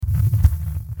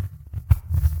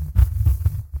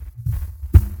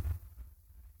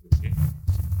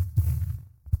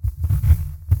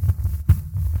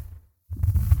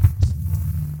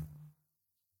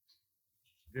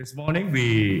This morning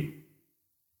we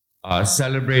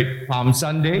celebrate Palm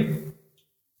Sunday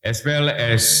as well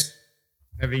as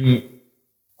having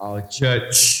our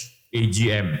church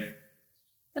AGM.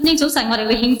 今天早晨我哋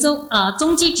會慶祝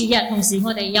中之主日，同時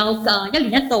我哋有一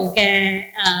年一度嘅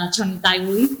長年大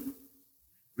會。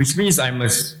Which means I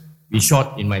must be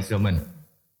short in my sermon.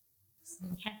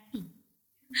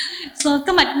 So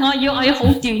今日我要好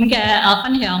短嘅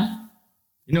分享。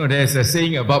You know, there's a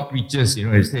saying about preachers. You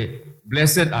know, they say,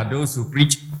 "Blessed are those who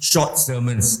preach short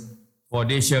sermons, for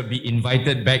they shall be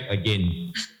invited back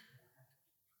again."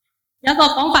 有一個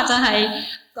講法就係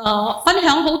分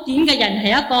享好短嘅人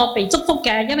係一個被祝福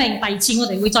嘅，因為第二次我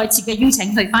哋會再次嘅邀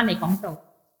請佢翻嚟講道。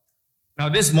Now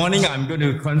this morning I'm going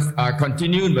to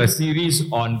continue the series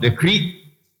on the creed.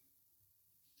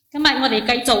 今日我哋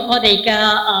繼續我哋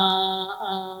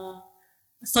嘅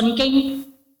信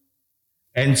經。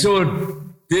And so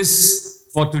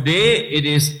for today it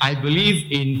is I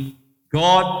believe in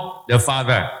God the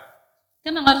Father.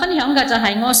 今日我分享嘅就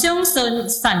係我相信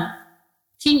神，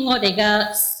我哋嘅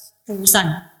父神。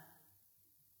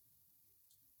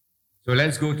So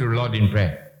let's go to the Lord in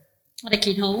prayer. 我哋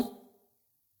祈禱。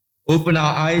Open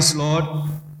our eyes, Lord.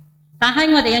 打開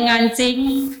我哋嘅眼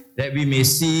睛。That we may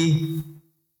see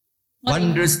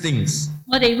wondrous things.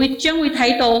 我哋將會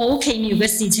睇到好奇妙嘅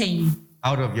事情。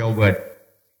Out of your word.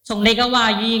 從你嘅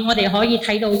話語，我哋可以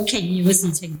睇到奇妙嘅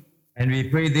事情。And we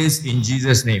pray this in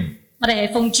Jesus' name. 我哋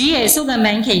係奉主耶穌嘅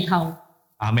名祈求。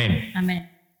Amen. Amen.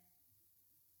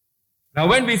 Now,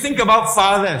 when we think about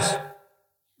fathers,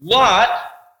 what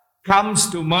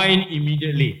comes to mind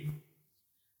immediately?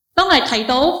 當我哋提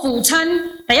到父親，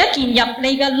第一件入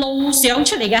你嘅腦想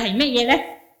出嚟嘅係乜嘢呢？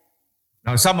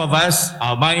 Now, some of us,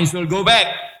 our minds will go back.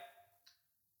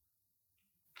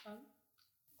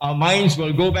 Our minds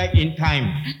will go back in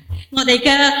time. 我哋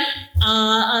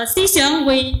嘅思想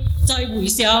會再回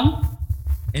想。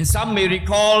And some may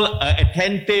recall an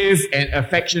attentive and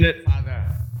affectionate father.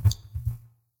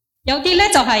 有啲咧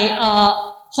就係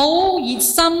好熱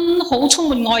心、好充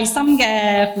滿愛心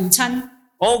嘅父親。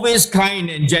Always kind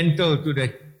and gentle to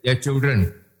their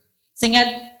children. 成日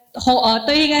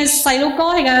對佢嘅細路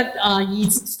哥、佢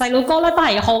嘅細路哥咧都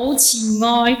係好慈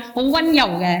愛、好溫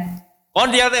柔嘅。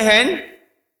On the other hand,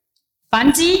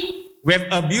 反之 we have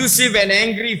abusive and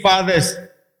angry fathers.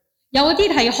 有啲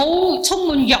係好充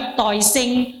滿虐待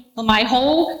性同埋好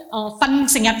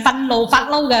成日憤怒發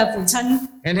嬲嘅父親。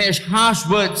And has harsh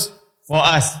words for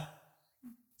us.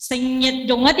 成日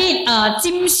用一啲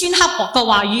尖酸刻薄嘅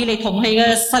話語嚟同佢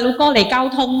嘅細路哥嚟交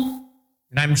通。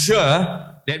And I'm sure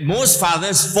that most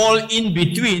fathers fall in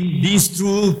between these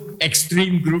two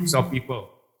extreme groups of people.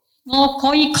 我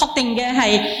可以確定嘅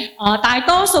係大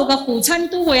多數嘅父親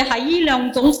都會喺呢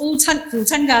兩種父親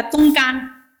嘅中間。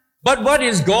But what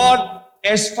is God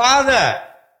as Father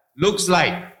looks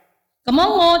like? 咁樣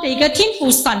我哋嘅天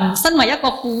父神身為一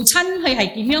個父親，佢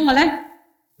係點樣嘅咧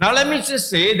Now let me just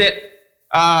say that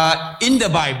in the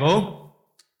Bible,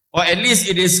 or at least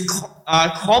it is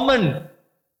common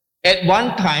at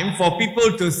one time for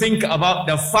people to think about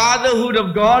the fatherhood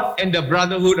of God and the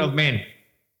brotherhood of man.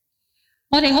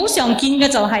 我哋好常見嘅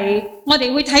就係我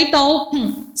哋會睇到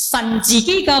神自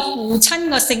己嘅父親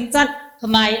嘅性質，同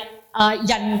埋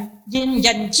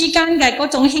人之間嘅嗰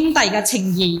種兄弟嘅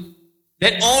情誼。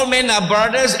That all men are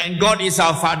brothers and God is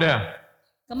our Father.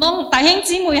 咁樣弟兄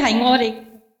姊妹係我哋，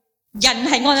人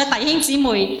係我嘅弟兄姊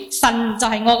妹，神就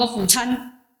係我嘅父親。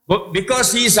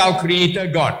Because He is our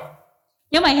Creator God.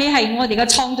 因為佢係我哋嘅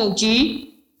創造主。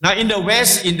Now in the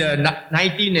West, in the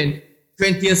 19th and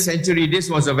 20th century, this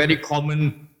was a very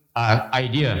common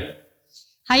idea.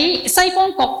 喺西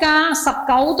方國家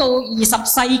19到20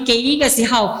世紀嘅時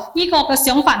候，呢個嘅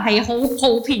想法係好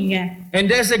普遍嘅。And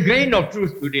there's a grain of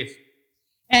truth to this.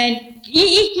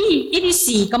 呢啲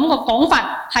事咁嘅講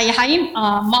法係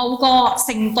喺某個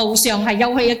程度上係有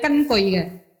佢嘅根據嘅。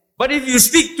But if you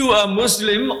speak to a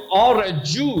Muslim or a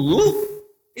Jew,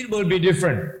 it will be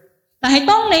different. 但係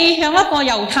當你向一個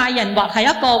猶太人或係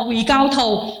一個回教徒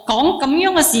講咁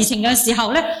樣嘅事情嘅時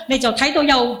候咧，你就睇到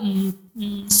有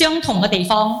唔相同嘅地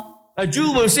方。A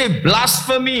Jew will say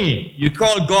blasphemy. You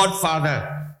call God Father.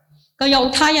 個猶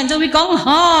太人就會講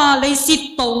你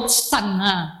褻瀆神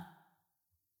啊。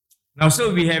Now, so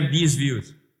we have these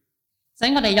views. 所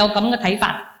以我哋有咁嘅睇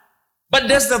法。But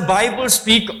does the Bible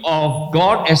speak of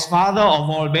God as Father of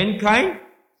all mankind?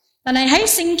 但係喺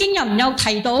聖經又唔有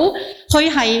提到佢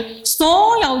係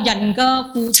所有人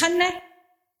嘅父親呢？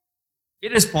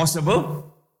 It is possible.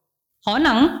 可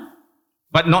能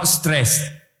but not stressed.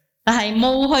 但係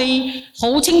冇去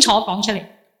好清楚講出嚟。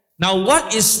Now,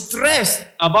 what is stressed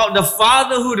about the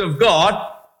fatherhood of God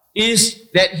is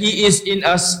that he is in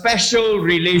a special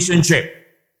relationship.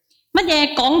 乜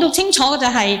嘢講到清楚嘅就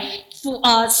係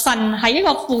神係一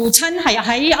個父親，係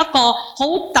喺一個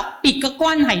好特別嘅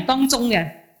關係當中嘅。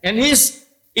And he's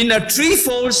in a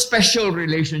threefold special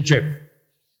relationship.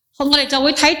 我哋就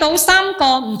會睇到三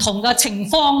個唔同嘅情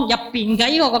況入邊嘅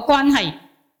呢個嘅關係。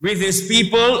With his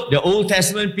people, the Old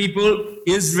Testament people,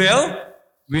 Israel,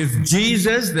 with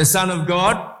Jesus, the Son of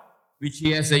God, which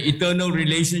he has an eternal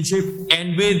relationship,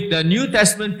 and with the New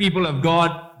Testament people of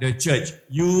God, the church,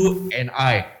 you and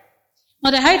I.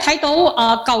 我哋可以睇到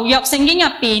舊約聖經入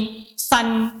邊，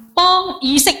神幫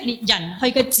以色列人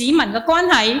佢嘅子民嘅關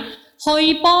係，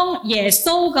去幫耶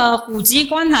穌嘅父子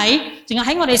關係，仲係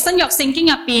喺我哋新約聖經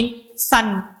入邊，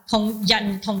神同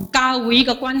人同教會嘅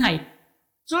關係。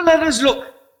So let us look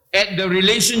at the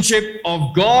relationship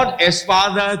of God as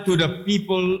Father to the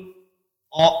people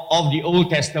of the Old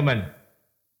Testament.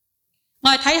 我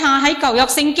哋睇下喺舊約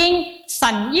聖經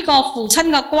神呢個父親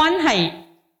嘅關係。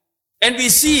And we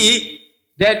see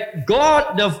that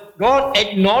God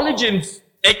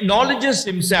acknowledges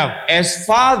himself as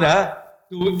Father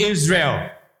to Israel.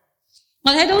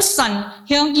 我睇到神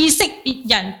向以色列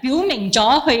人表明咗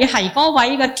佢係嗰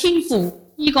位嘅天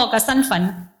父呢個嘅身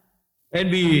份。And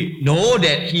we know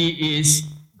that he is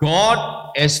God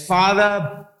as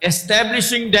Father,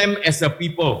 establishing them as a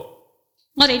people.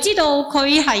 我哋知道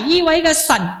佢係呢位嘅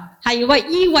神，係為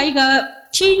呢位嘅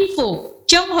天父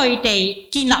將佢哋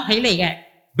建立起嚟嘅。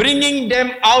Bringing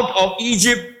them out of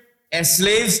Egypt as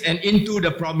slaves and into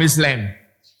the promised land.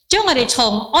 將我哋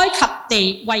從埃及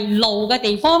地為奴嘅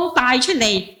地方帶出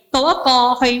嚟，到一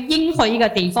個去應許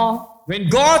嘅地方。When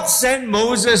God sent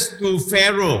Moses to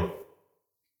Pharaoh,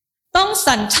 當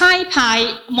神差派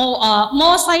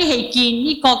摩西去見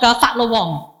呢個嘅法老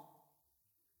王，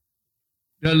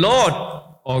 the Lord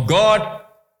or God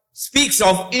speaks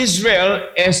of Israel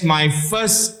as my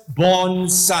firstborn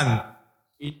son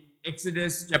in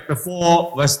Exodus chapter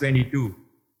 4 verse 22.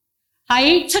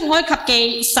 喺出埃及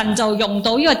記，神就用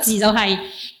到呢個字，就係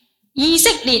以色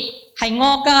列係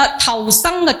我嘅頭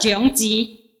生嘅長子。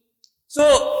So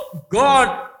God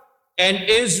and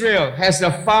Israel has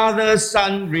a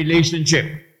father-son relationship.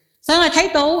 所以我哋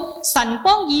睇到神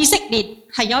幫以色列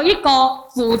係有一個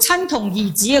父親同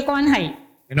兒子嘅關係。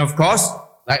And of course,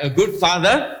 like a good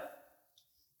father,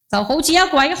 就好似一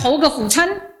位好嘅父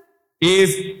親，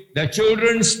 if the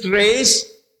children strays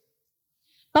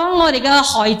當我哋嘅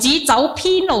孩子走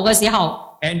偏路嘅時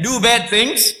候， and do bad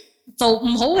things, 做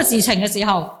唔好嘅事情嘅時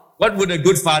候， what would a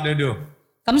good father do?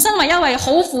 咁身為一位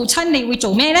好父親，你會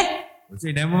做咩呢？ Would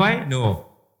say, never mind? No.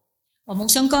 我冇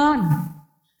相干。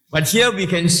But here we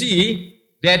can see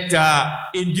that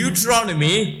in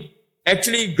Deuteronomy,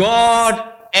 actually God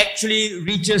actually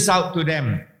reaches out to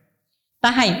them.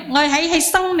 但係我哋喺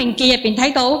生命記入邊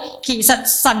睇到，其實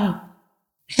神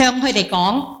向佢哋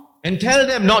講。And tell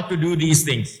them not to do these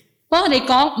things. 幫佢哋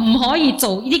講唔可以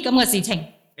做呢啲咁嘅事情。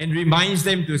And reminds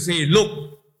them to say, look,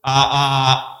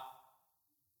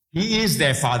 he is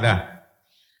their father.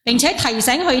 並且提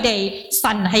醒佢哋，神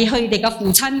係佢哋嘅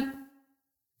父親。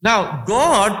Now,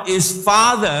 God is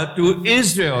father to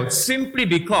Israel simply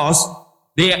because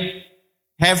they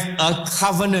have a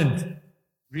covenant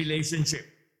relationship.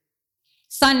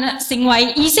 神成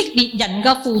為以色列人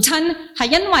嘅父親，係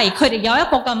因為佢哋有一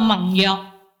個嘅盟約。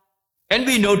And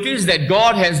we notice that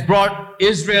God has brought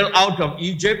Israel out of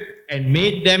Egypt and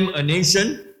made them a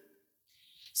nation.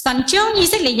 神將以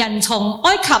色列人從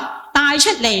埃及帶出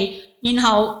嚟，然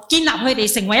後建立佢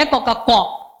哋成為一個嘅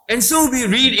國。And so we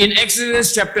read in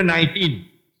Exodus chapter 19.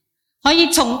 可以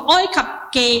從埃及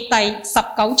記第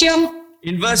19章。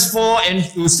In verse 4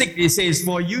 and to 6 it says,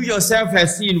 For you yourself have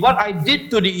seen what I did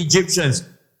to the Egyptians,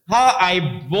 how I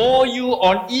bore you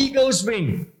on eagle's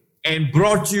wing and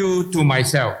brought you to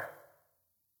myself.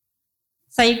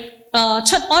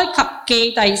 出埃及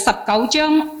記第19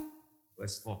章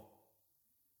Verse 4.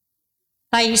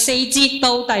 第4節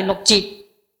到第6節，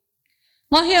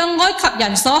我向埃及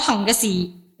人所行嘅事，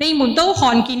你們都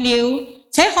看見了，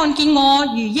且看見我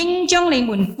如鷹將你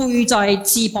們背在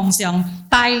翅膀上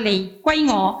帶嚟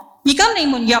歸我。而今你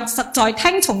們若實在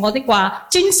聽從我的話，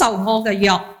遵守我嘅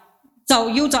約，就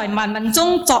要在萬民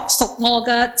中作屬我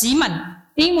嘅子民。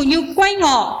你們要歸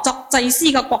我作祭司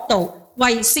嘅國度，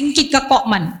為聖潔嘅國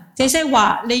民。這些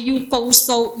話你要告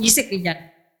訴以色列人。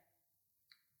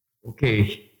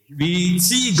Okay, we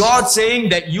see God saying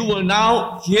that you will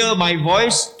now hear my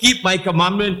voice, keep my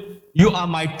commandment. You are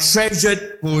my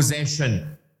treasured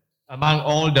possession among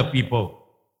all the people.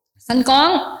 神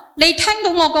講，你聽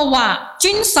到我嘅話，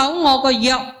遵守我嘅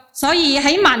約，所以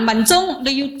喺萬民中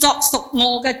你要作屬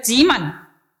我嘅子民。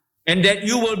And that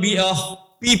you will be a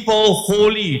people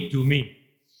holy to me.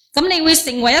 咁你會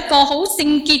成為一個好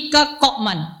聖潔嘅國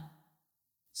民。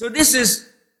So this is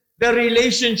the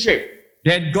relationship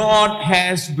that God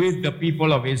has with the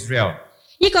people of Israel.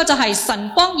 呢個就係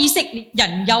神幫以色列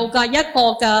人有嘅一個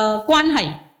嘅關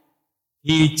係。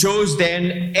He chose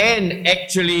them and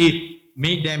actually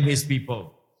made them his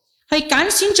people. 佢揀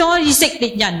選咗以色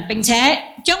列人，並且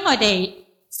將佢哋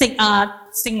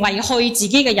成為佢自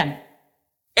己嘅人。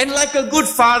And like a good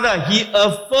father, he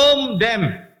affirmed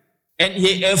them and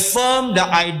he affirmed the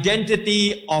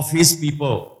identity of his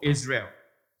people, Israel.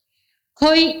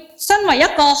 佢身為一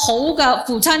個好嘅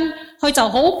父親，佢就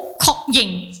好確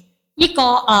認呢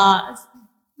個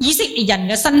以色列人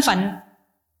嘅身份。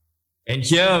And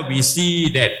here we see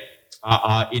that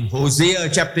in Hosea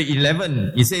chapter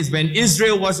 11, it says, when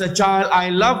Israel was a child,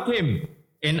 I loved him,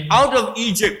 and out of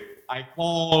Egypt I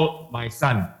called my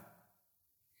son.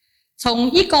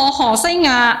 從呢個何西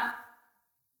亞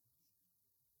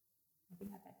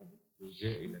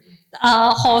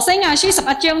何西亞書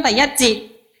11章第1節，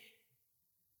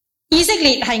以色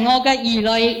列係我嘅兒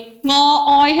女，我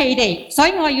愛佢哋，所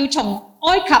以我要從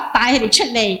埃及帶佢哋出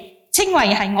嚟，稱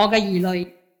為係我嘅兒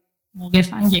女。我嘅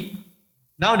翻譯。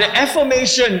Now the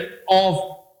affirmation of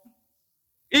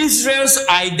Israel's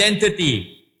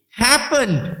identity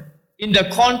happened in the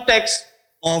context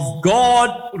of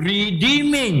God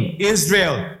redeeming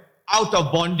Israel out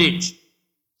of bondage.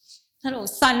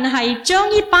 神係將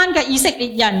呢班嘅以色列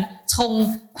人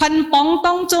從捆綁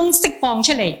當中釋放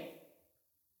出嚟。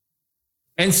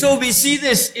And so we see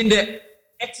this in the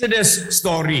Exodus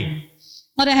story.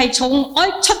 我哋係從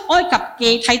出埃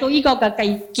及記睇到呢個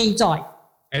嘅記載。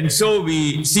And so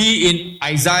we see in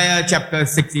Isaiah chapter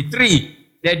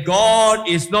 63 that God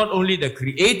is not only the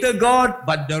creator God,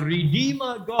 but the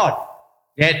redeemer God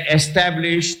that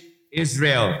established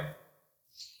Israel.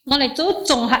 我哋都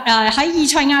仲喺以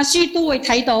賽亞書都會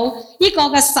睇到呢個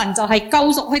嘅神就係救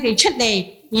贖佢哋出嚟，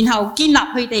然後建立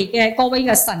佢哋嘅嗰位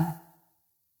嘅神。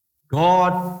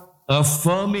God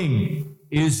affirming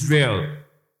Israel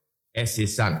as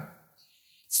his son.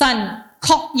 神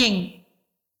確認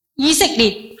以色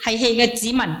列係佢嘅子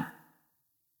民。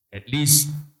At least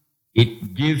it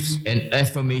gives an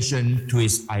affirmation to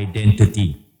his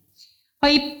identity.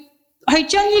 去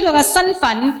將呢個嘅身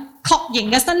份確認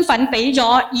嘅身份俾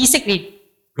咗以色列。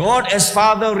God as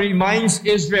Father reminds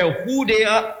Israel who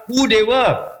they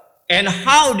were, and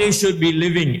how they should be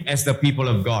living as the people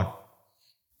of God.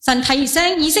 神提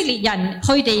醒以色列人，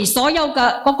佢哋所有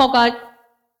嘅嗰個嘅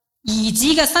兒子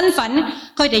嘅身份，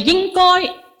佢哋應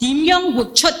該點樣活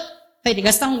出佢哋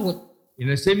嘅生活。In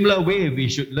a similar way, we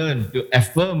should learn to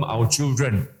affirm our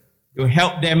children, to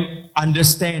help them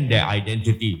understand their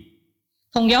identity.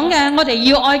 同樣嘅，我哋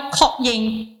要確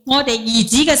認我哋兒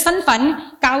子嘅身份，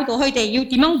教導佢哋要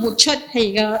點樣活出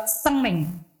佢嘅生命。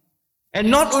And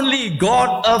not only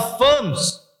God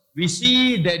affirms, we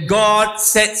see that God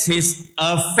sets his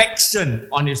affection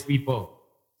on his people.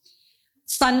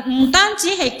 神唔單止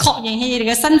係確認佢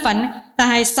哋嘅身份，但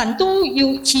係神都要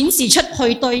顯示出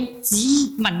佢對子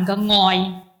民嘅愛。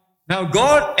Now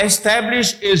God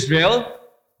established Israel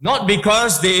not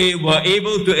because they were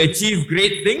able to achieve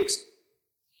great things.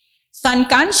 神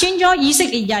揀選咗以色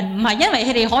列人，唔係因為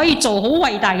佢哋可以做好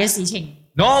偉大嘅事情。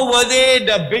Nor were they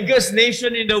the biggest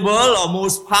nation in the world or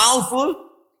most powerful.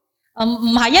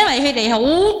 唔係因為佢哋好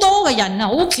多嘅人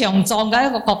好強壯嘅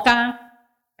一個國家。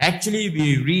Actually,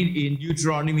 we read in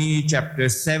Deuteronomy chapter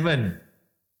 7.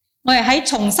 我哋喺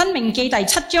從申命記第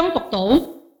7章讀到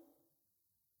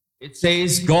It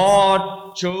says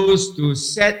God chose to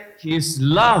set his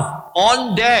love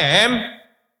on them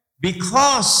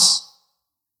because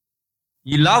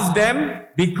he loved them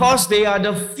because they are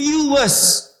the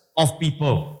fewest of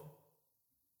people.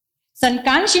 神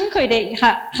揀選佢哋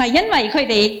係因為佢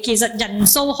哋其實人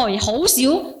數係好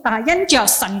少，但係因着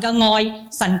神嘅愛，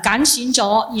神揀選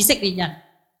咗以色列人。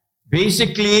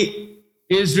Basically,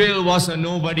 Israel was a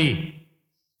nobody.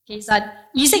 其實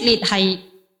以色列係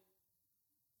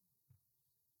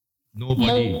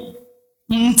Nobody.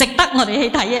 唔值得我哋去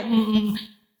睇嘅，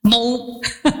冇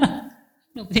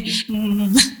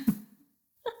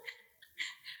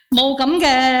冇咁嘅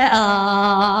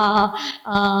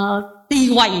地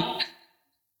位。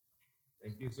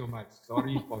Thank you so much.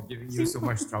 Sorry for giving you so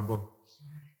much trouble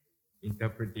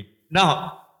interpreting.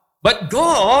 Now, but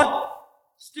God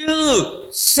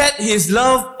still set his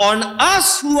love on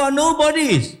us who are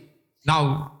nobodies.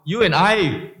 Now, you and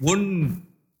I won't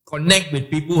connect with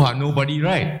people who are nobody,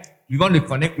 right? We want to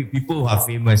connect with people who are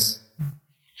famous.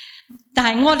 但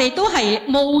係我哋都係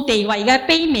冇地位嘅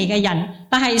卑微嘅人，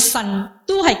但係神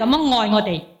都係咁樣愛我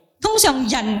哋。通常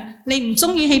人你唔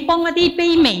中意去幫一啲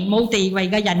卑微冇地位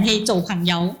嘅人去做朋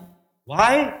友。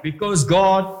Why? Because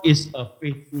God is a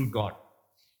faithful God.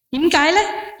 點解呢？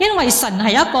因為神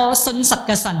係一個信實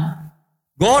嘅神。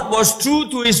God was true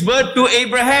to his word to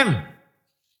Abraham.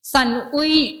 神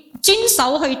會遵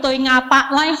守去對亞伯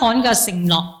拉罕嘅承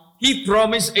諾。He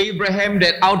promised Abraham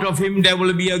that out of him there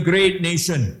will be a great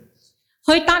nation.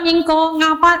 佢答應過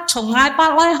從亞伯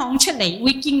拉罕出嚟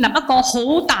會建立一個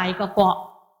好大嘅國。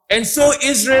And so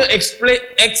Israel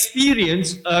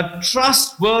experienced a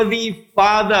trustworthy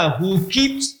father who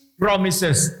keeps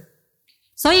promises.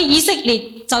 所以以色列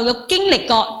就要經歷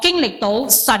到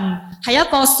神係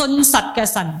一個信實嘅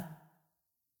神。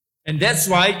And that's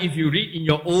why if you read in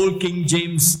your old King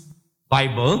James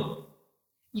Bible,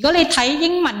 如果你睇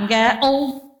英文嘅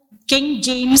Old King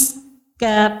James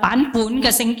嘅版本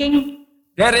嘅聖經，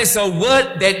 there is a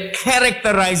word that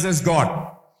characterizes God.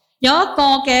 有一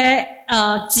個嘅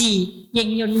字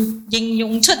形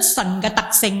容出神嘅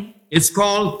特性。It's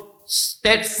called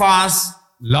steadfast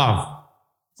love.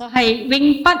 就係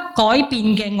永不改變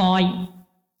嘅愛。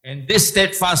And this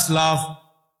steadfast love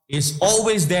is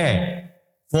always there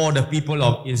for the people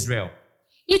of Israel.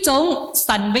 呢種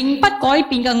神永不改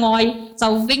變嘅愛就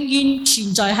永遠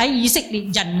存在喺以色列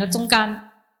人嘅中間。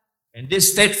And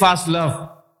this steadfast love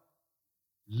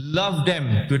loved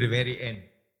them to the very end.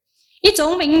 呢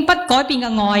種永不改變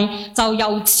嘅愛就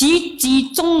由始至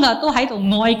終嘅都喺度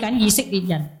愛緊以色列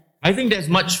人。I think there's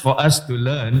much for us to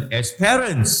learn as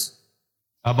parents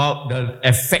about the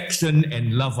affection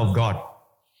and love of God.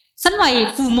 身為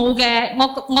父母嘅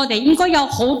我哋應該有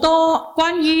好多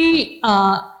關於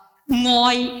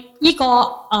愛呢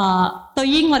個對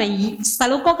於我哋細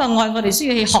佬哥嘅愛，我哋需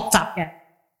要去學習嘅。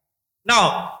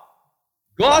Now,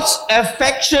 God's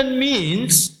affection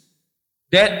means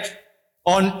that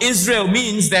on Israel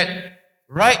means that,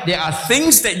 right, there are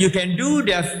things that you can do,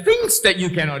 there are things that you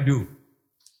cannot do.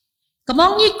 咁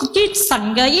樣呢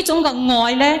神嘅呢種嘅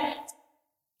愛咧，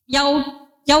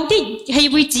有啲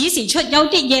係會指示出有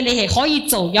啲嘢你係可以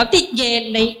做，有啲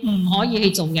嘢你唔可以去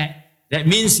做嘅。That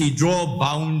means he draw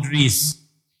boundaries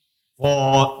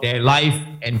for their life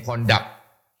and conduct.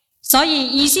 所以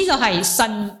意思就係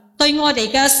神對我哋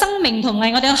嘅生命同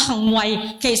埋我哋嘅行為，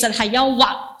其實係有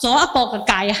劃咗一個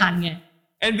嘅界限嘅。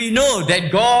And we know that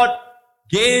God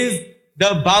gave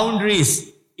the boundaries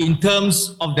in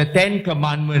terms of the 10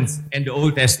 Commandments and the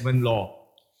Old Testament law.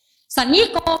 神呢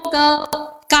個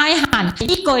嘅界限係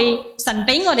依據神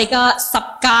俾我哋嘅十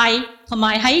誡，同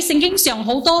埋喺聖經上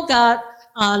好多嘅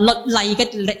律例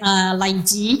嘅例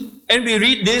子。And we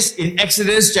read this in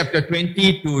Exodus chapter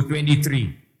 20 to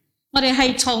 23. 我哋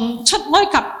係從出埃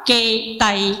及記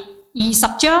第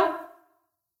20章。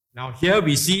Now here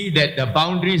we see that the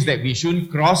boundaries that we shouldn't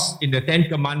cross in the 10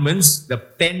 Commandments, the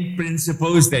 10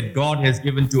 principles that God has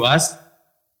given to us.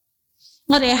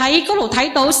 我哋喺嗰度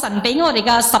睇到神俾我哋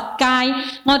嘅十誡，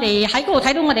我哋喺嗰度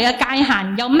睇到我哋嘅界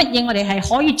限有乜嘢，我哋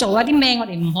係可以做，有啲咩我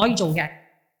哋唔可以做嘅。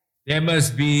There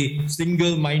must be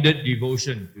single-minded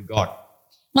devotion to God.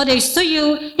 我哋需要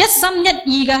一心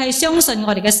一意嘅去相信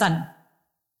我哋嘅神。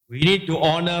We need to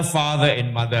honor father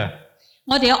and mother.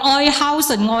 我哋要愛孝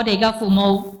順我哋嘅父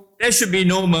母。There should be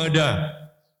no murder,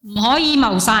 唔可以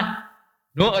謀殺，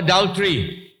 no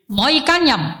adultery. 唔可以奸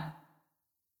淫。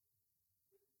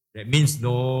That means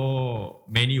no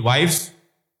many wives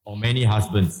or many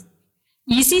husbands.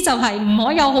 意思就係唔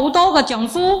可以有好多嘅丈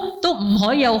夫，都唔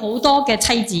可以有好多嘅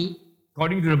妻子。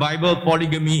According to the Bible,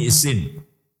 polygamy is sin.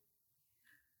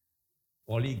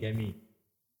 Polygamy.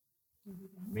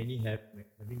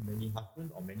 Having many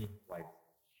husbands or many wives.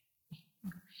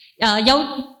 有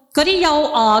嗰啲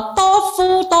有多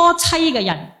夫多妻嘅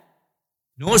人。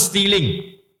No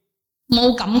stealing.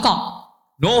 冇感覺。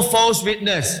No false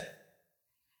witness.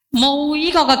 冇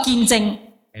呢個嘅見證。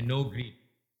And no greed.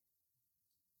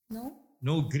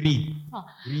 No greed.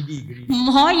 Greedy.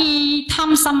 唔可以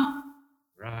貪心。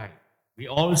Right. We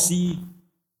all see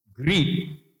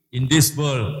greed in this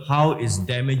world, how it's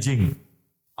damaging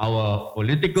our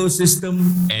political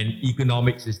system and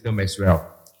economic system as well.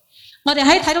 我哋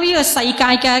喺睇到呢個世界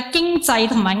嘅經濟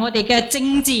同埋我哋嘅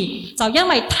政治，就因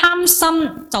為貪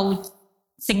心就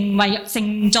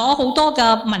成咗好多嘅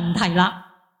問題啦。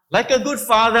Like a good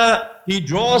father, he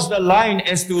draws the line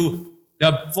as to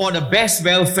for the best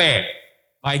welfare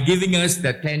by giving us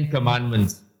the 10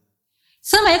 commandments.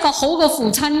 身為一個好嘅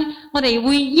父親，我哋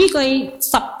會依據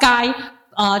十誡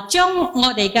將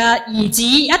我哋嘅兒子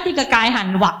一啲嘅界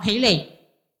限劃起嚟。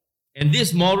And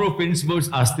these moral principles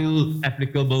are still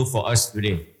applicable for us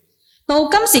today. 到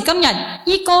今時今日，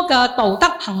呢個嘅道德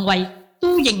行為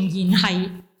都仍然係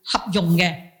合用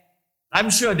嘅。I'm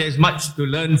sure there's much to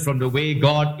learn from the way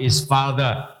God is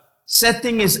Father,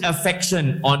 setting His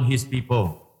affection on His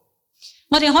people.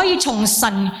 我哋可以從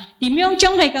神點樣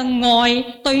將佢嘅愛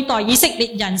對待以色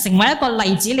列人，成為一個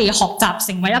例子嚟學習，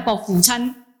成為一個父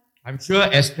親。I'm sure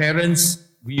as parents,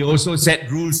 we also set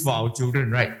rules for our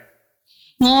children, right?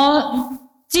 我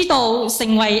知道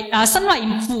身為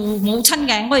父母親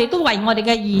嘅，我哋都為我哋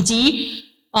嘅兒子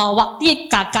劃啲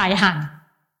界限。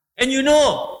And you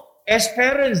know, as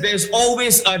parents, there's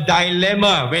always a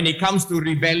dilemma when it comes to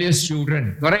rebellious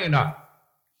children. Correct or not?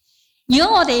 如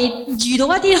果我哋遇到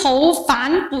一啲好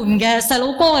反叛嘅細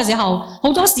佬哥嘅時候，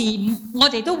好多時我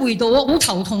哋都會到好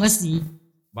頭痛嘅事。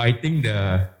But I think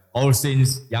the All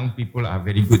Saints young people are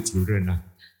very good children.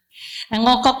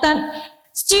 我覺得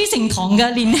朱成堂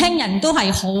嘅年輕人都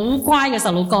係好乖嘅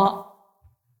細佬哥。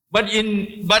But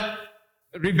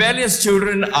rebellious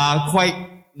children are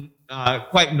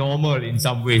quite normal in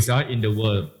some ways in the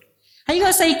world. 喺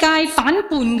個世界反叛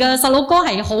嘅細佬哥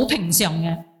係好平常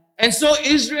嘅。And so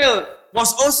Israel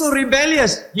was also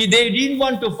rebellious. They didn't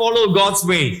want to follow God's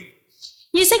way.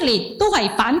 以色列都係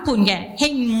反叛嘅，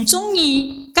係唔中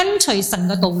意跟隨神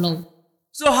嘅道路。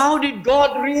So how did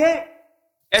God react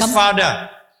as father?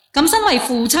 咁身為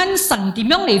父親，神點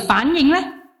樣嚟反應呢？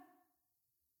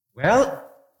 Well,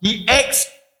 He acts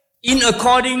in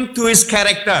according to His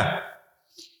character.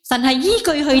 神係依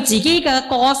據佢自己嘅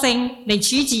個性嚟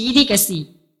處置呢啲嘅事。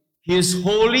He is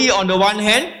holy on the one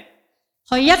hand.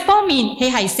 佢一方面佢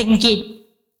係聖潔。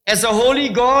As a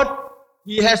holy God,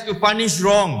 He has to punish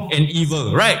wrong and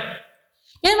evil, right?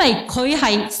 因為佢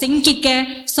係聖潔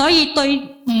嘅，所以對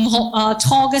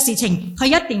錯嘅事情，佢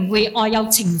一定會有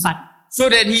懲罰。So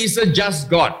that He is a just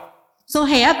God. 所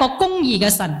以係一個公義嘅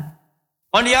神。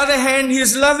On the other hand, He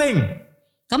is loving.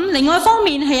 咁另外一方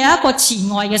面係有一個慈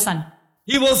愛嘅神。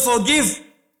He will forgive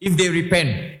if they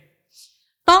repent.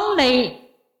 當你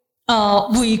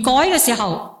悔改嘅時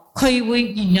候，佢會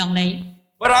原諒你。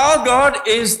But our God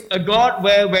is a God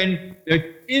where when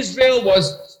Israel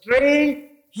was straying,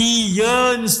 He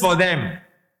yearns for them.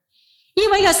 呢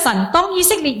位嘅神，當以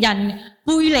色列人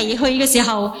背離去嘅時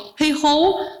候，佢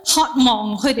好渴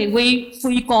望佢哋會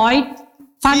悔改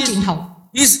返轉頭。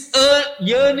He's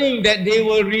yearning that they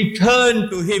will return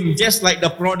to Him, just like the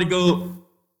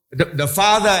the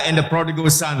father and the prodigal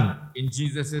son in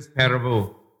Jesus'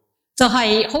 parable. 就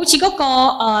係好似嗰個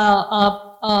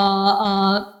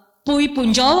背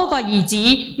叛咗嗰個兒子，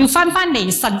要翻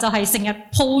嚟，神就係成日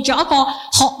抱着一個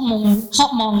渴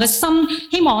望嘅心，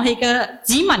希望佢嘅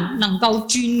子民能夠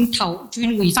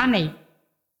轉回翻嚟。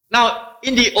Now,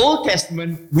 in the Old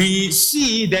Testament, we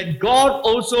see that God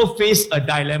also faced a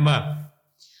dilemma.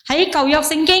 喺舊約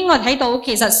聖經，我睇到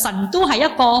其實神都係一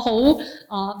個好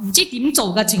唔知點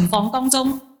做嘅情況當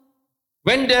中。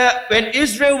When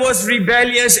Israel was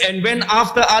rebellious and went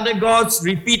after other gods,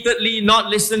 repeatedly not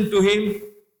listened to Him.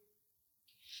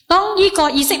 當呢個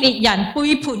以色列人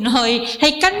背叛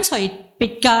去跟隨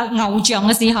別嘅偶像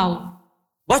嘅時候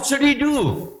 ，What should He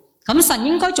do? 咁神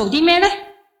應該做啲咩呢？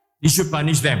 He should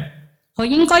punish them. 佢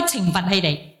應該懲罰佢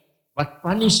哋。But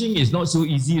punishing is not so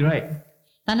easy, right?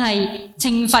 但係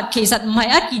懲罰其實唔係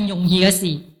一件容易嘅事。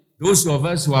Those of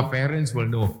us who are parents will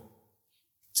know.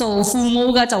 做父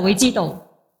母嘅就會知道。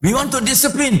We want to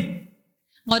discipline.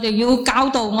 我哋要教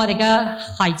導我哋嘅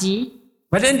孩子。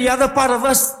But then the other part of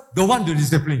us don't want to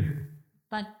discipline.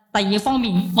 但第二方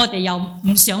面，我哋又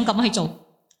唔想咁去做。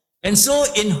And so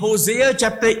in Hosea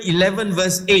chapter 11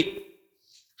 verse 8.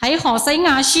 喺何西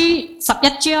亞書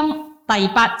11章第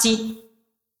8節。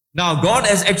Now God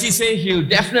has actually said He'll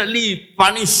definitely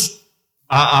punish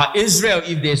Israel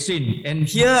if they sin. And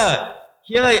here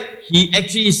He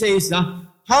actually says,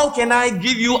 how can I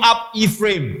give you up,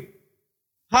 Ephraim?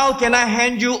 How can I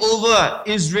hand you over,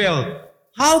 Israel?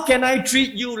 How can I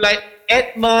treat you like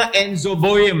Admah and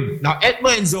Zeboim? Now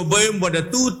Admah and Zeboim were the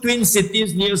two twin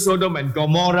cities near Sodom and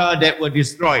Gomorrah that were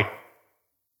destroyed.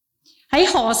 喺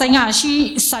何西亞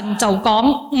書，神就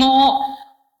講我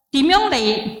點樣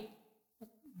嚟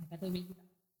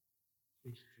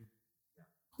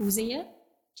？Hosea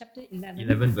chapter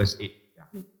 11 verse 8.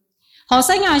 何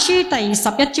西亞書第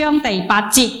11章第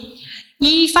8節，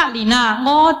以法蓮啊，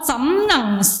我怎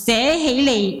能捨棄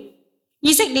你？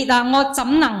以色列啊，我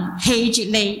怎能棄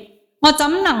絕你？我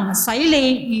怎能使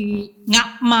你如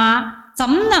押瑪？怎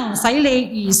能使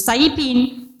你如洗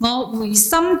遍？我回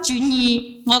心轉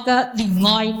意，我嘅憐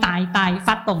愛大大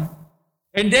發動。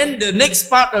And then the next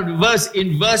part of the verse,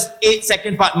 in verse 8,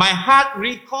 second part, my heart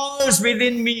recoils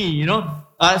within me,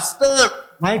 stirred,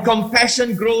 my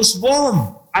compassion grows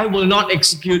warm. I will not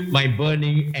execute my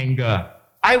burning anger.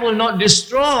 I will not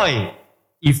destroy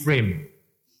Ephraim.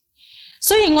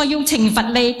 雖然我要懲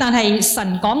罰你，但係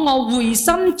神講我回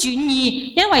心轉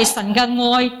意，因為神嘅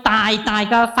愛大大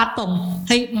嘅發動，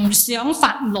係唔想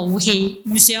發怒氣，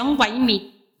唔想毀滅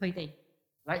佢哋。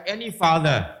Like any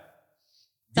father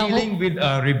dealing with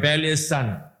a rebellious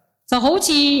son. 就好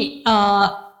似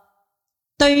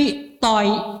對待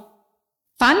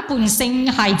反叛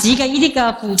性孩子嘅呢啲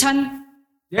嘅父親。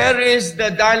There is the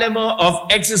dilemma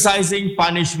of exercising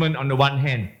punishment on the one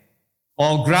hand,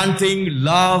 or granting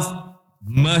love,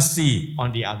 mercy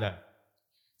on the other.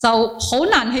 就好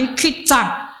難去抉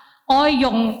擇，愛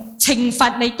用懲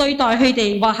罰嚟對待佢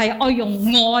哋，或係愛用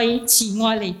愛慈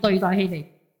愛嚟對待佢哋。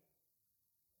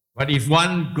But if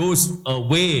one goes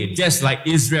away, just like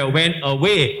Israel went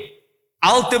away,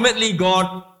 ultimately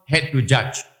God had to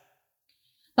judge.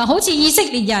 嗱，好似以色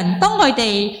列人，當佢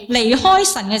哋離開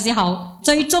神嘅時候，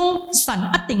最終神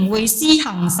一定會施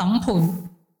行審判。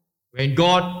When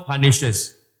God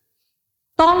punishes,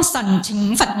 當神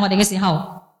懲罰我哋嘅時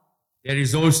候， there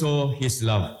is also His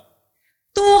love.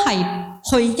 都係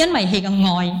因為佢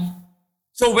嘅愛。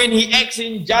So when He acts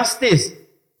in justice,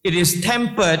 it is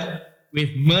tempered with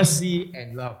mercy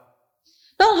and love.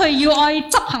 當佢要愛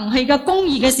執行佢嘅公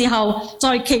義嘅時候，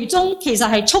在其中其實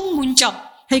係充滿着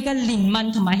佢嘅憐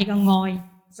憫同埋佢嘅愛。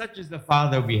Such is the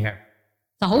Father we have.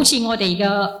 就好似我哋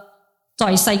嘅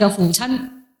在世嘅父親。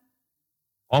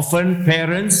Often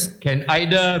parents can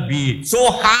either be so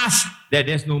harsh that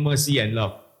there's no mercy and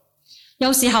love.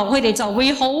 有時候佢哋就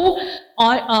會好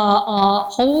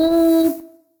好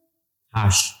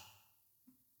harsh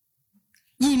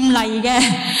嚴厲嘅，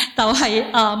就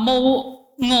係冇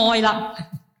愛啦。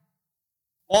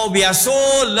Or we are so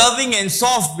loving and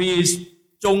soft, we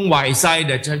縱壞晒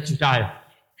the child,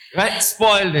 right?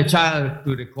 Spoil the child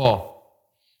to the core.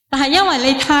 但係因為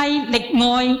你太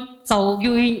溺愛，就會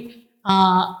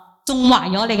縱壞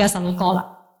咗你嘅細路哥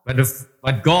啦。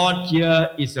But God here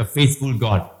is a faithful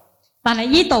God. 但係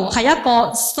呢度係一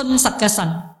個信實嘅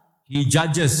神。He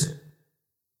judges.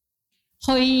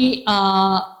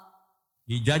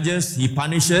 He judges, He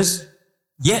punishes,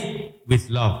 yet with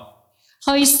love.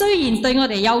 佢雖然對我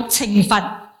哋有懲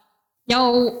罰，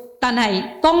但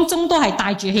係當中都係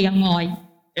帶住佢嘅愛。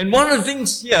And one of the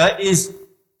things here is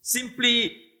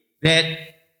simply that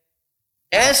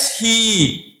as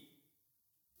He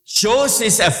shows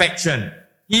His affection,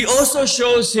 He also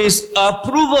shows His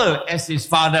approval as His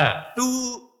Father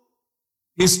to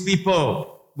His people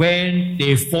when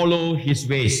they follow His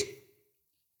ways.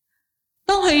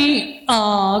 當佢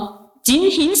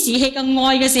顯示佢嘅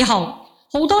愛嘅時候，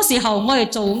好多時候我哋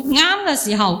做啱嘅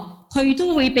時候，佢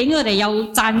都會俾我哋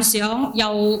有讚賞，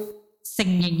有承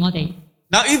認我哋。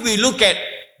Now, if we look at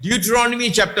Deuteronomy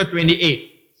chapter 28,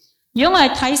 如果我哋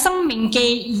睇《申命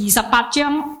記》28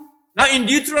章 now in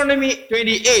Deuteronomy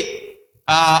 28,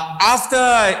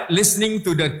 after listening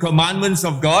to the commandments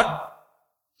of God, 《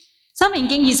申命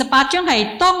記》28章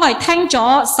係當我哋聽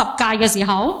咗10誡嘅時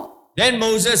候。Then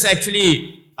Moses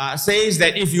actually says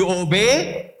that if you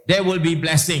obey, there will be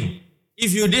blessing.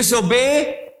 If you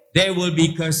disobey, there will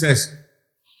be curses.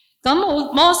 咁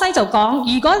摩西就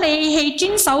講，如果你去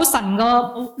遵守神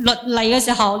嘅律例嘅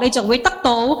時候，你就會得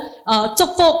到祝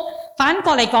福。反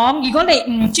過嚟講，如果你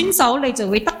唔遵守，你就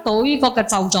會得到呢個嘅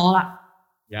咒詛啦。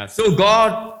Yeah, so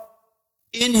God,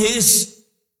 in His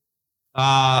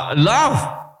love,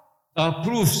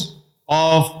 approves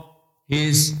of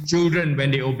His children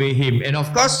when they obey Him. And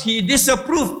of course, He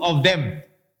disapproves of them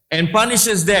and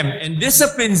punishes them and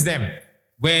disciplines them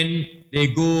when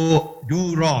they go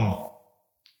do wrong.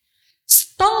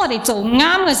 當我哋做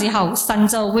啱嘅時候，神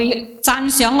就會讚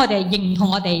賞我哋，認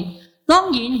同我哋。當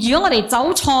然，如果我哋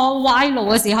走錯壞路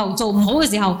嘅時候，做唔好嘅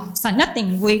時候，神一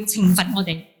定會懲罰我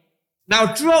哋。Now,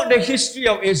 throughout the history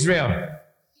of Israel,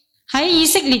 喺以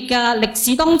色列嘅歷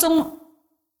史當中，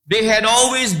 they had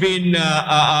always been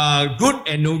good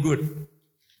and no good.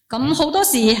 咁好多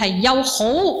時係有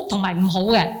好同埋唔好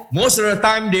嘅。Most of the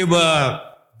time they were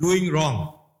doing wrong.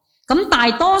 咁大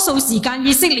多數時間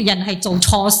以色列人係做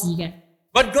錯事嘅。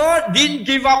But God didn't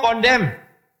give up on them.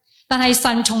 但係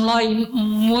神從來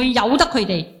唔會由得佢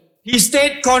哋。He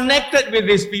stayed connected with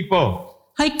His people.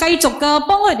 係繼續嘅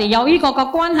幫佢哋有呢個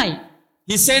嘅關係。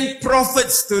He sent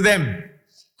prophets to them.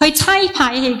 去差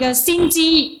派佢嘅先知。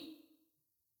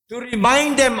To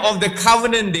remind them of the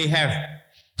covenant they have.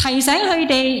 提醒佢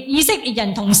哋以色列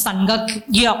人同神嘅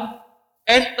約。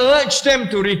And urge them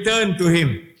to return to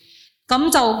Him.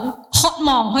 咁就渴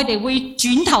望佢哋會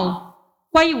轉頭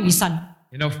歸回神。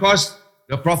And of course,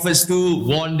 the prophets too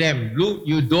warn them, look,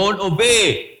 you don't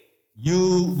obey,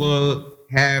 you will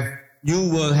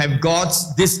have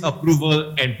God's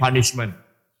disapproval and punishment.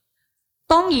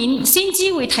 當然，先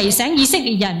知會提醒以色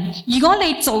列人，如果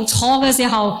你做錯嘅時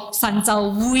候，神就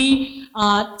會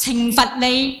懲罰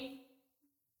你。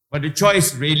But the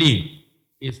choice really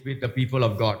is with the people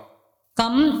of God.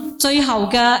 咁最後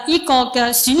嘅呢個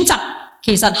嘅選擇，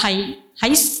其實係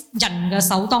喺人嘅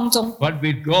手當中。But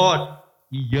with God,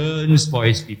 He yearns for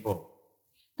His people.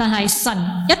 但係神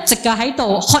一直嘅喺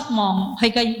度渴望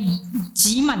佢嘅子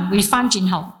民會翻轉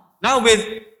頭。Now with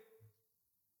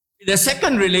the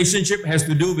second relationship has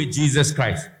to do with Jesus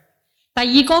Christ. 第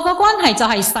二個嘅關係就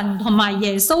係神同埋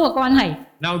耶穌嘅關係。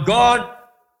Now God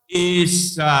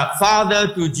is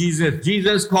father to Jesus.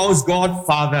 Jesus calls God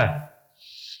Father.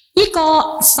 呢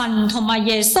個神同埋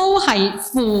耶穌係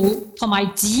父同埋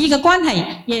子嘅關係，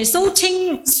耶穌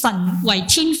稱神為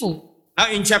天父。Now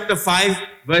in chapter 5,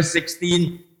 verse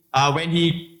 16,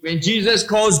 when Jesus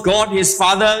calls God His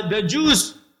Father, the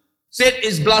Jews said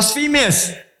it's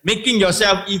blasphemous, making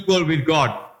yourself equal with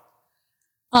God.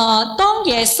 當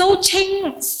耶穌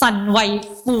稱神為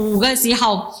父嘅時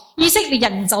候，以色列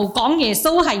人就講耶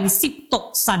穌係褻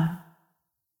瀆神。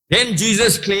Then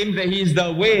Jesus claimed that He is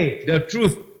the way, the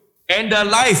truth, and the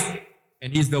life,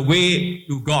 and He's the way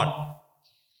to God.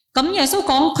 咁耶穌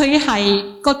講佢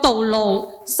係個道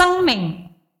路、生命、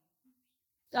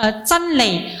真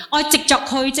理，我藉着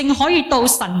佢正可以到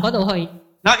神嗰度去。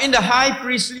Now in the high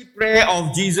priestly prayer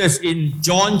of Jesus in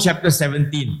John chapter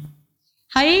 17,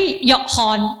 喺約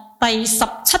翰第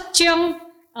17章，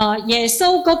耶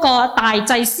穌嗰個大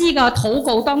祭司嘅禱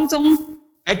告當中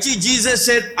actually Jesus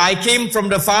said, I came from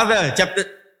the Father,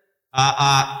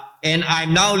 and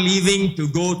I'm now leaving to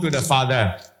go to the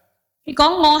Father. 佢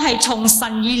講我係從神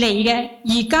而嚟嘅，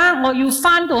而家我要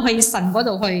翻到去神嗰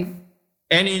度去。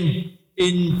And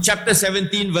in chapter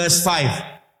 17 verse 5,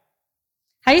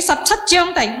 喺17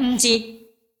章第5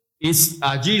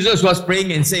節 Jesus was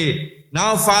praying and said,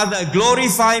 Now Father,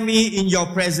 glorify me in your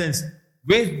presence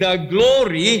with the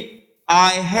glory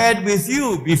I had with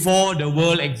you before the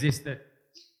world existed.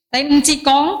 第5節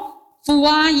講，父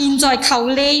啊，現在求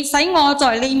你使我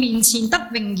在你面前得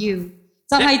榮耀，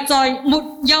就係在沒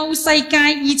有世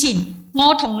界以前，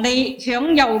我同你享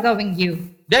有嘅榮耀。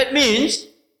That means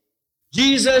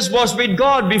Jesus was with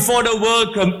God before the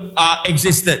world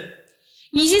existed.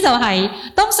 意思就係，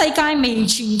當世界未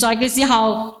存在嘅時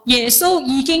候，耶穌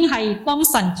已經係幫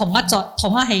神同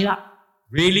一起啦。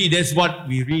Really, that's what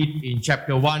we read in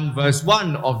chapter 1, verse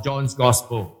 1 of John's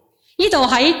Gospel. 呢度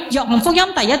喺約翰福音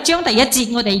第1章第1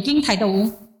節，我哋已經睇到。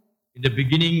In the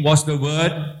beginning was the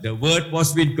Word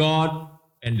was with God,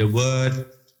 and the Word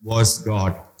was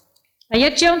God. 第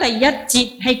1章第1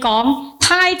節係講，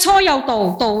太初有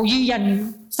道，道與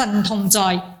神同在，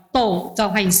道就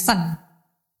係神。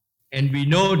And we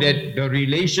know that the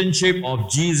relationship of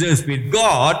Jesus with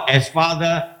God as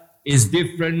Father is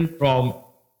different from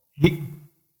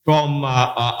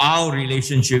our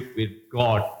relationship with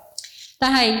God.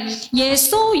 但係耶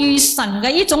穌與神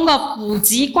嘅呢種嘅父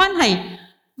子關係，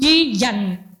與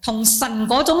人同神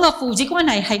嗰種嘅父子關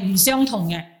係係唔相同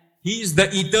嘅。He is the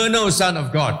eternal Son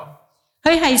of God.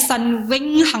 佢係神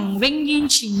永恆永遠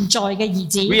存在嘅兒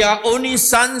子。We are only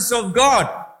sons of God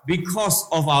because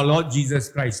of our Lord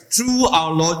Jesus Christ, through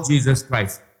our Lord Jesus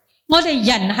Christ. 我哋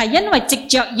人係因為藉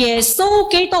着耶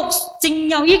穌基督，正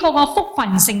有呢個嘅福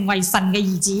分成為神嘅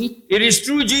兒子。It is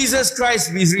through Jesus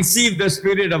Christ we receive the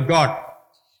Spirit of God.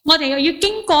 我哋又要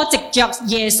經過藉着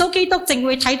耶穌基督，正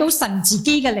會睇到神自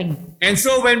己嘅靈。And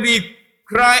so when we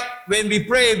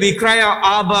pray, we cry out,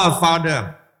 Abba,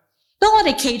 Father. 當我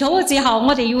哋祈禱嘅時候，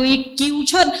我哋會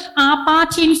叫出阿爸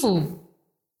天父。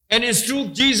And it's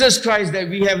through Jesus Christ that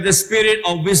we have the spirit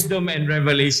of wisdom and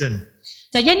revelation.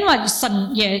 就因為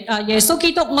耶穌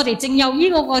基督，我哋正有呢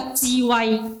個個智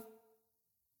慧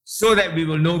so that we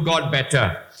will know God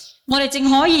better. 我哋正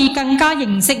可以更加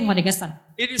認識我哋嘅神。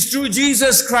It is through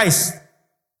Jesus Christ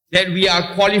that we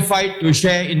are qualified to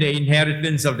share in the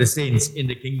inheritance of the saints in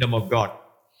the kingdom of God.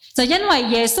 就因為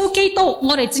耶穌基督，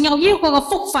我哋正有呢個嘅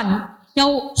福分，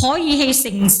又可以去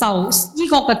承受呢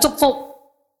個嘅祝福。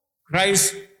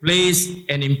Christ plays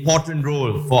an important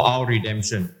role for our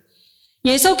redemption.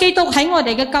 耶穌基督喺我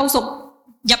哋嘅救贖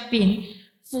入邊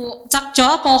負責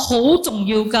咗一個好重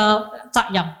要嘅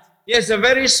責任。He has a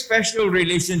very special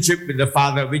relationship with the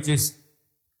Father, which is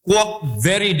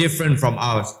very different from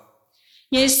ours.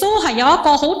 耶穌係有一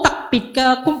個好特別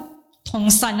嘅同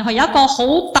神係有一個好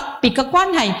特別嘅關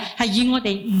係，係與我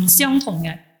哋唔相同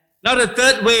嘅。Now the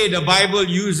third way the Bible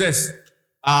uses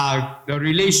the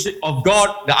relation of God,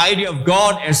 the idea of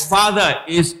God as Father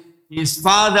is His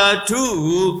Father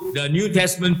to the New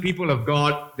Testament people of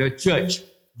God, the church,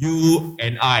 you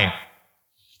and I.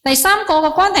 第三個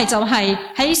嘅關係就係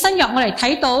喺新約我哋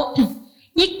睇到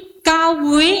教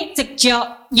會藉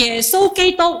着耶穌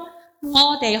基督，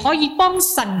我哋可以幫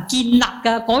神建立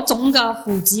嘅嗰種嘅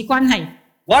父子關係。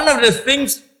One of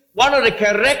the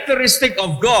characteristics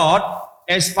of God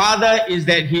as Father is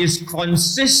that He is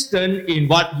consistent in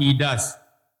what He does.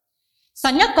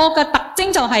 神一個嘅特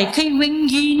徵就係佢永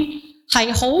遠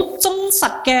係好忠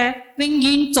實嘅，永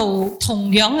遠做同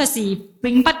樣嘅事，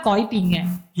永不改變嘅。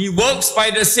He works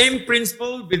by the same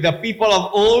principle with the people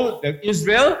of old, the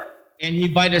Israel, and He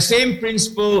by the same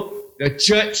principle, the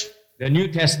church, the New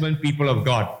Testament people of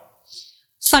God.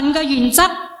 神嘅原則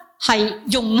係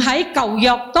用喺舊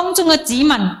約當中嘅子民，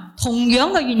同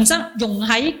樣嘅原則用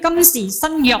喺今時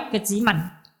新約嘅子民。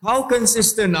How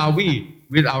consistent are we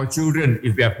with our children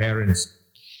if we are parents?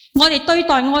 我哋對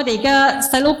待我哋嘅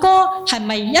細路哥係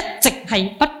咪一直係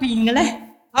不變嘅呢？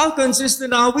 How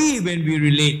consistent are we when we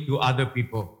relate to other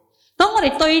people? 當我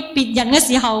哋對別人嘅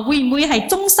時候，會唔會係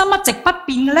忠心一直不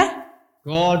變嘅呢？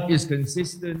 God is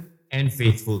consistent and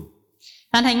faithful.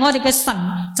 但係我哋嘅神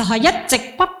就係一直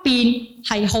不變，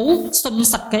係好信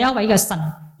實嘅一位嘅神。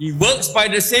He works by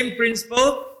the same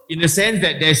principle in the sense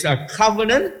that there's a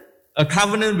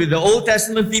covenant with the Old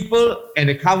Testament people and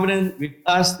a covenant with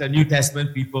us, the New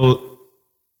Testament people.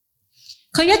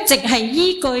 佢一直係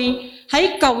依據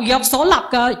喺舊約所立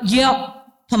嘅約，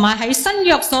同埋喺新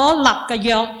約所立嘅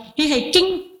約，佢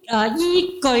係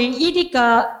依據呢啲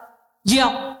嘅約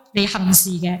嚟行事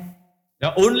嘅。The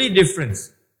only difference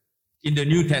in the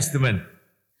New Testament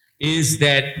is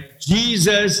that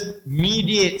Jesus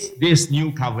mediates this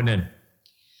new covenant.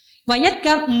 唯一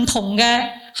嘅唔同嘅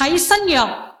喺新約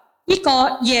呢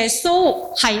個耶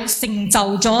穌係成就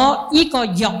咗呢個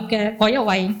約嘅嗰一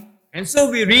位。And so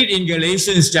we read in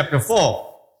Galatians chapter 4.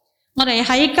 我哋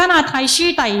喺加拉太書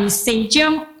第4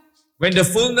章。When the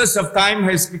fullness of time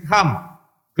has come,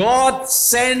 God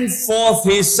sent forth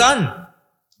His Son,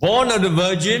 born of the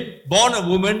Virgin, born of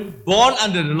woman, born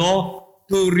under the law,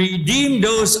 to redeem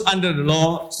those under the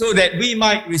law, so that we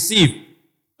might receive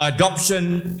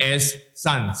adoption as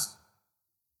sons.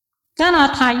 加拉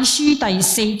太書第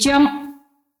4章。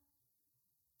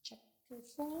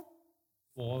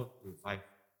4 to 5.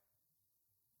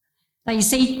 第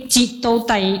4節到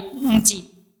第5節，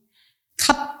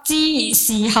及至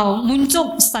時候滿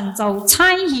足，神就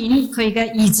差遣佢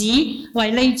嘅兒子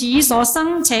為你主所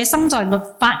生，且生在律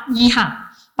法以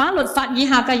下，把律法以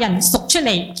下嘅人贖出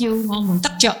嚟，叫我們得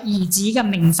着兒子嘅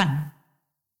名分。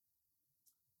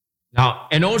Now,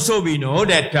 and also we know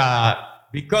that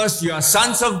because you are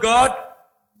sons of God,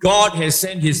 God has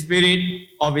sent His Spirit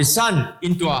of His Son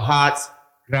into our hearts,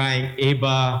 crying,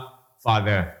 Abba,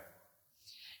 Father.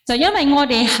 就因為我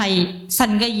哋係